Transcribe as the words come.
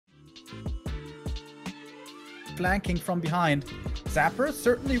flanking from behind. Zapper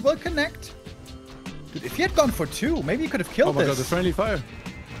certainly will connect. Dude, if he had gone for 2, maybe he could have killed this. Oh my god, the friendly fire.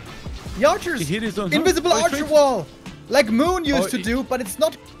 The archers. He hit his own invisible archer wall. Like Moon used to do, but it's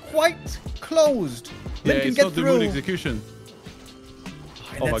not quite closed. Yeah, Lin can it's get not through. the Moon execution.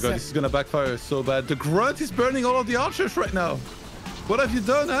 And Oh my god, this is gonna backfire so bad. The grunt is burning all of the archers right now. What have you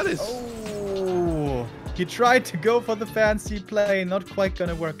done, Alice? Oh, he tried to go for the fancy play. Not quite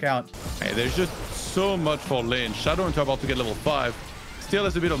gonna work out. Hey, there's just so much for lane. Shadowhunter about to get level 5. Still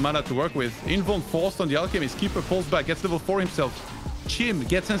has a bit of mana to work with. Invuln forced on the Alchemist. Keeper pulls back, gets level 4 himself. Chim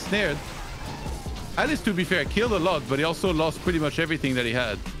gets ensnared. Alice, to be fair, killed a lot, but he also lost pretty much everything that he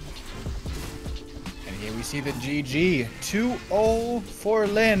had. And here we see the GG. 2-0 for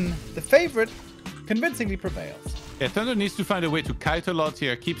Lin. The favorite convincingly prevails. Yeah, Thunder needs to find a way to kite a lot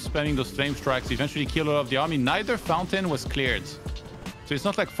here, keep spamming those flame strikes, eventually kill a lot of the army. Neither fountain was cleared. So it's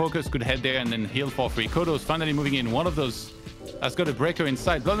not like Focus could head there and then heal for free. Kodo's finally moving in. One of those has got a breaker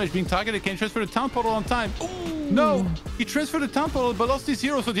inside. Bloodmage being targeted. Can transfer the town portal on time. Ooh. No! He transferred the town portal but lost his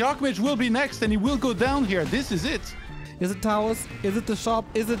hero, so the Archmage will be next and he will go down here. This is it. Is it towers? Is it the shop?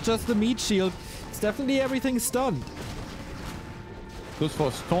 Is it just the meat shield? It's definitely everything stunned. Goes for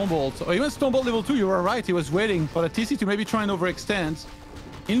Stormbolt. Oh, even Stormbolt level 2, you were right. He was waiting for a TC to maybe try and overextend.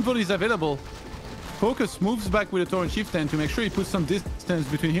 Invul is available. Focus moves back with a Torrent Chieftain to make sure he puts some distance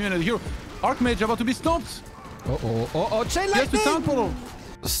between him and the hero. Archmage about to be stomped. Chain lightning! Yes, the town portal.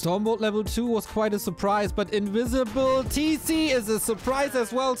 Stormbolt level 2 was quite a surprise, but Invisible TC is a surprise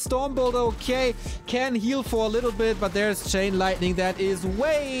as well. Stormbolt, okay, can heal for a little bit, but there's Chain Lightning. That is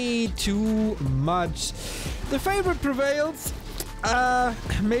way too much. The favorite prevails.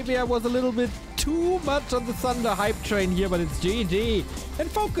 Maybe I was a little bit too much on the Thunder hype train here, but it's GG. And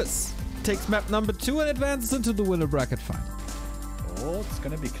Focus takes map number 2 and advances into the winner bracket final. Oh, it's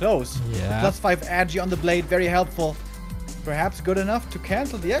gonna be close. Yeah. The +5 agi on the blade, very helpful. Perhaps good enough to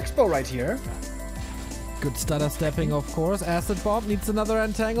cancel the expo right here. Good stutter stepping, of course. Acid Bomb needs another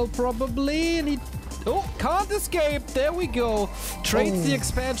entangle, probably. And he... Oh, can't escape. There we go. Trades the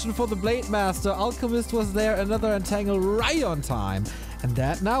expansion for the Blade Master. Alchemist was there. Another entangle right on time. And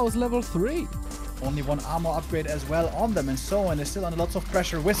that now is level 3. Only one armor upgrade as well on them. And Soin is still under lots of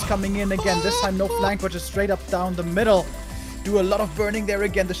pressure. Wisp coming in again. This time no flank, but just straight up down the middle. Do a lot of burning there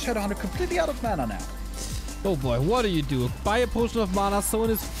again. The Shadowhunter completely out of mana now. Oh boy, what do you do? Buy a potion of mana. Soin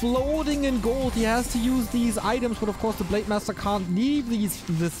is floating in gold. He has to use these items, but of course the Blade Master can't leave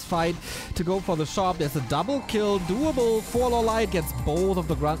this fight to go for the shop. There's a double kill, doable for LawLiet, gets both of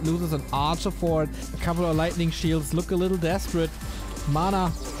the grunt, loses an archer for it. A couple of lightning shields look a little desperate.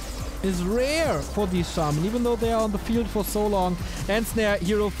 Mana is rare for these shaman, even though they are on the field for so long. And snare,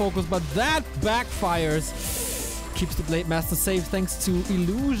 hero focus, but that backfires. Keeps the Blade Master safe thanks to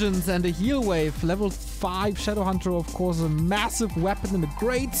illusions and a heal wave. Level 5 Shadowhunter, of course, a massive weapon and a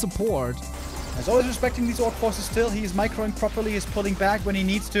great support. As always, respecting these orc forces still. He is microing properly, is pulling back when he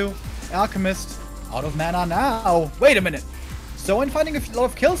needs to. Alchemist, out of mana now. Wait a minute. Soin finding a lot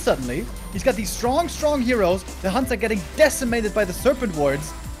of kills suddenly. He's got these strong heroes. The hunts are getting decimated by the Serpent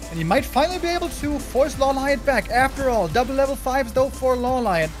Wards. And he might finally be able to force LawLiet back. After all, double level 5s though for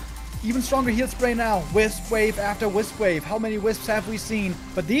LawLiet. Even stronger heal spray now. Wisp wave after wisp wave. How many wisps have we seen?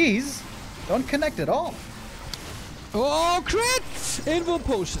 But these don't connect at all. Oh, crit! Invul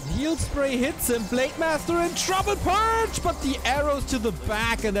potion. Heal spray hits him. Blade Master in trouble. Purge! But the arrows to the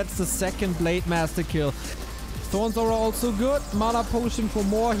back, and that's the second Blade Master kill. Thorns are also good. Mana potion for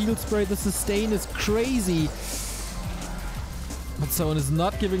more heal spray. The sustain is crazy. But Soin is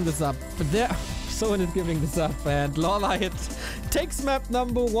not giving this up. But there... Soin is giving this up, and LawLiet takes map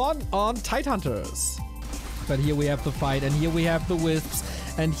number 1 on Tidehunters. But here we have the fight, and here we have the wisps,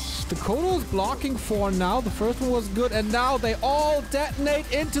 and the Kodo is blocking for now. The first one was good, and now they all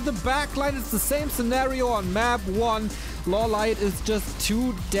detonate into the backline. It's the same scenario on map 1. LawLiet is just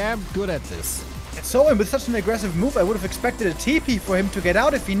too damn good at this. Soin with such an aggressive move, I would have expected a TP for him to get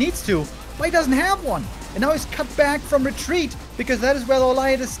out if he needs to, but he doesn't have one. And now he's cut back from retreat, because that is where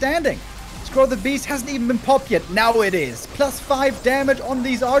LawLiet is standing. Scroll the Beast hasn't even been popped yet. Now it is. +5 damage on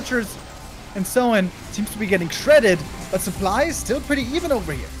these archers. And Soin seems to be getting shredded, but supply is still pretty even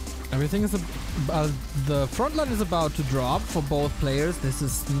over here. Everything is... the front line is about to drop for both players. This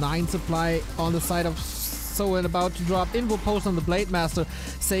is 9 supply on the side of Soin about to drop. Invul potion on the Blade Master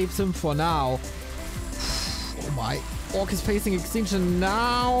saves him for now. Oh my... Orc is facing extinction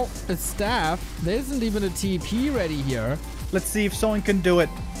now. A staff. There isn't even a TP ready here. Let's see if Soin can do it.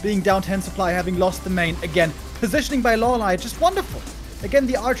 Being down 10 supply, having lost the main. Again, positioning by LawLiet, just wonderful. Again,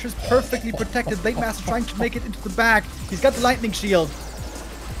 the archer's perfectly protected. Blade Master trying to make it into the back. He's got the lightning shield.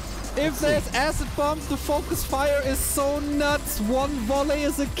 If there's acid bombs, the focus fire is so nuts. One volley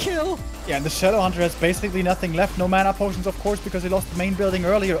is a kill. Yeah, and the Shadow Hunter has basically nothing left. No mana potions, of course, because he lost the main building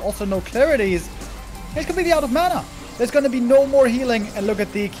earlier. Also, no clarities. He's completely out of mana. There's going to be no more healing. And look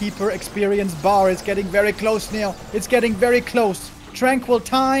at the Keeper experience bar. It's getting very close now. It's getting very close. Tranquil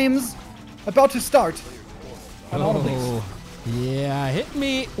times about to start. On all of these. Yeah, hit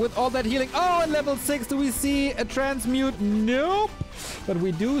me with all that healing. Oh, at level 6, do we see a transmute? Nope. But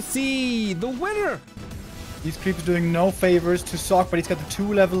we do see the winner. These creeps doing no favors to Sok, but he's got the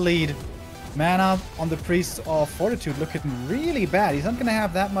 2-level lead. Mana on the Priest of Fortitude looking really bad. He's not going to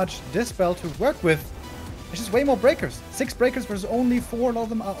have that much Dispel to work with. It's just way more breakers. 6 breakers versus only 4. A lot of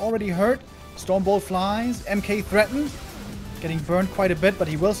them are already hurt. Stormbolt flies. MK threatened. Getting burned quite a bit, but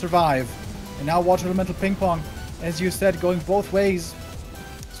he will survive. And now watch Elemental Ping Pong. As you said, going both ways.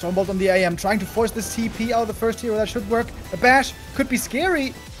 Stormbolt on the AM, trying to force this TP out of the first hero. That should work. A bash could be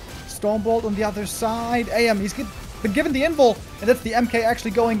scary. Stormbolt on the other side. AM, he's been given the invul. And that's the MK actually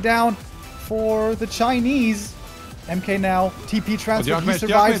going down for the Chinese. MK now, TP transfer, he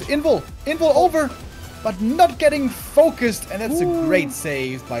survives. Invul over, but not getting focused. And that's a great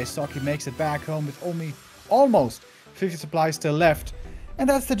save by Sok. He makes it back home with only almost 50 supplies still left. And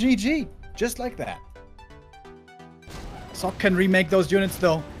that's the GG, just like that. Sok can remake those units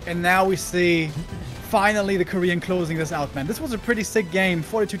though, and now we see finally the Korean closing this out, man. This was a pretty sick game.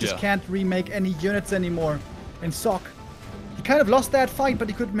 Fortitude just can't remake any units anymore. And Sok, he kind of lost that fight, but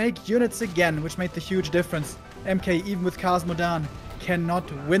he could make units again, which made the huge difference. MK, even with Cosmodan,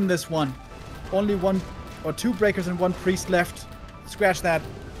 cannot win this one. Only 1 or 2 breakers and 1 priest left. Scratch that.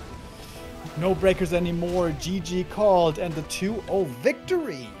 No breakers anymore. GG called, and the 2-0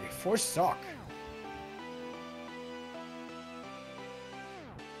 victory for Sok.